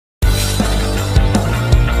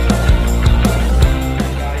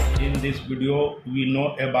video we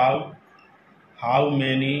know about how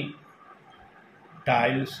many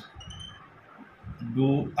tiles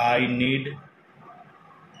do I need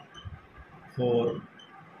for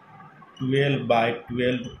 12 by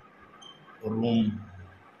 12 room.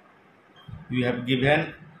 We have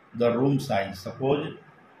given the room size. Suppose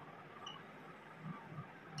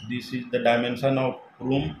this is the dimension of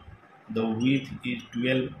room. The width is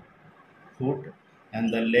 12 foot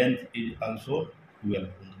and the length is also 12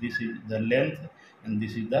 foot. This is the length and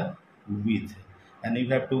this is the width. And you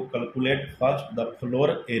have to calculate first the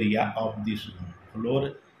floor area of this room.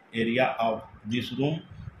 Floor area of this room,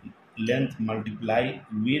 length multiply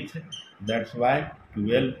width. That's why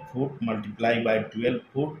 12 foot multiply by 12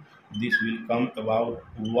 foot. This will come about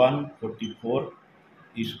 144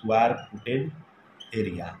 square footage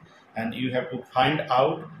area. And you have to find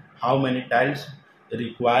out how many tiles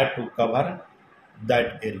required to cover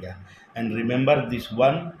that area. And remember this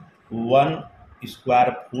one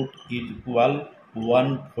square foot is equal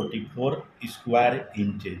 144 square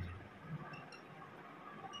inches.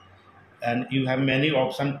 And you have many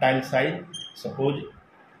option tile size. Suppose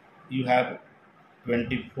you have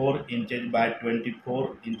 24 inches by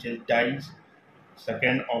 24 inches tiles.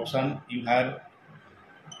 Second option, you have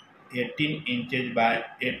 18 inches by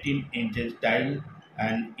 18 inches tile,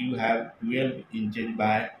 and you have 12 inches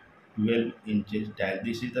by 12 inches tile.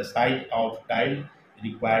 This is the size of tile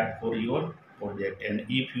required for your project. And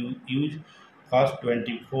if you use first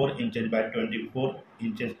 24 inches by 24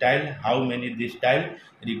 inches tile, how many this tile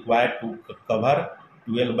required to cover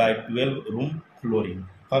 12 by 12 room flooring?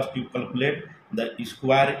 First you calculate the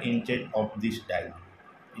square inches of this tile.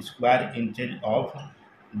 Square inches of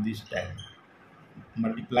this tile.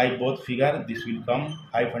 Multiply both figure. This will come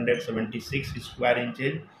 576 square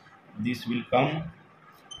inches. This will come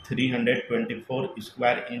 324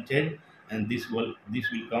 square inches, and this will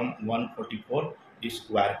come 144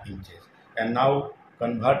 square inches. And now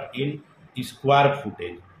convert in square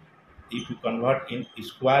footage. If you convert in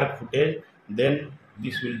square footage, then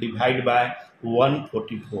this will divide by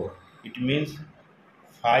 144. It means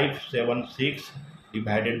 576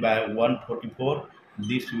 divided by 144.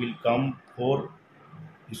 This will come 4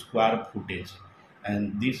 square footage,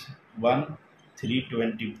 and this one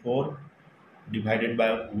 324 divided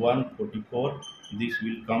by 144, this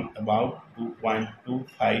will come about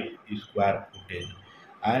 2.25 square footage.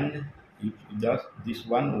 And if just this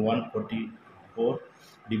one 144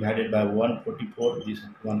 divided by 144,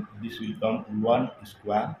 this will come 1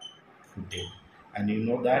 square footage. And you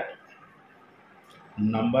know that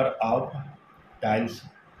number of tiles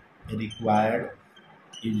required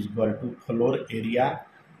is equal to floor area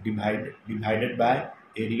divided by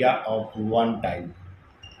area of one tile.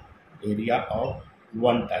 Area of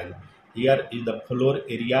one tile. Here is the floor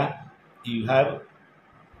area. You have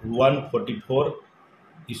 144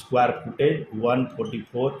 square footage.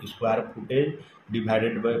 144 square footage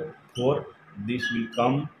divided by 4. This will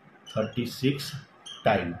come 36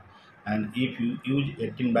 tile. And if you use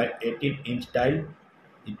 18 by 18 inch tile,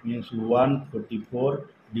 it means 144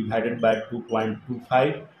 divided by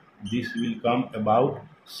 2.25. This will come about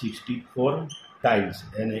 64 tiles.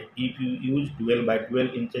 And if you use 12 by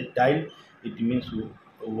 12 inches tile, it means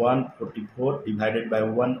 144 divided by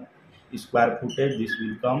 1 square footage. This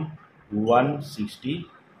will come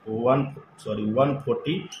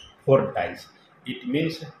 144 tiles. It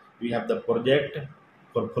means we have the project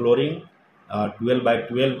for flooring 12 by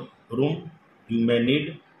 12 room. You may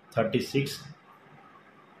need 36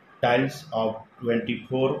 tiles of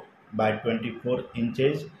 24 by 24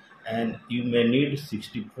 inches, and you may need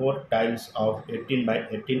 64 tiles of 18 by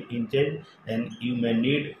 18 inches, and you may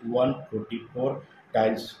need 144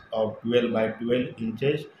 tiles of 12 by 12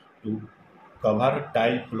 inches to cover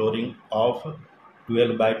tile flooring of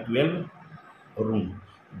 12 by 12 room.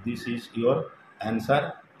 This is your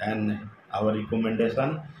answer, and our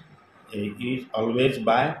recommendation is always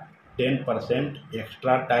buy 10%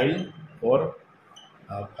 extra tile for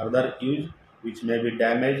further use, which may be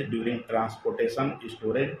damaged during transportation,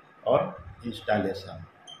 storage or installation.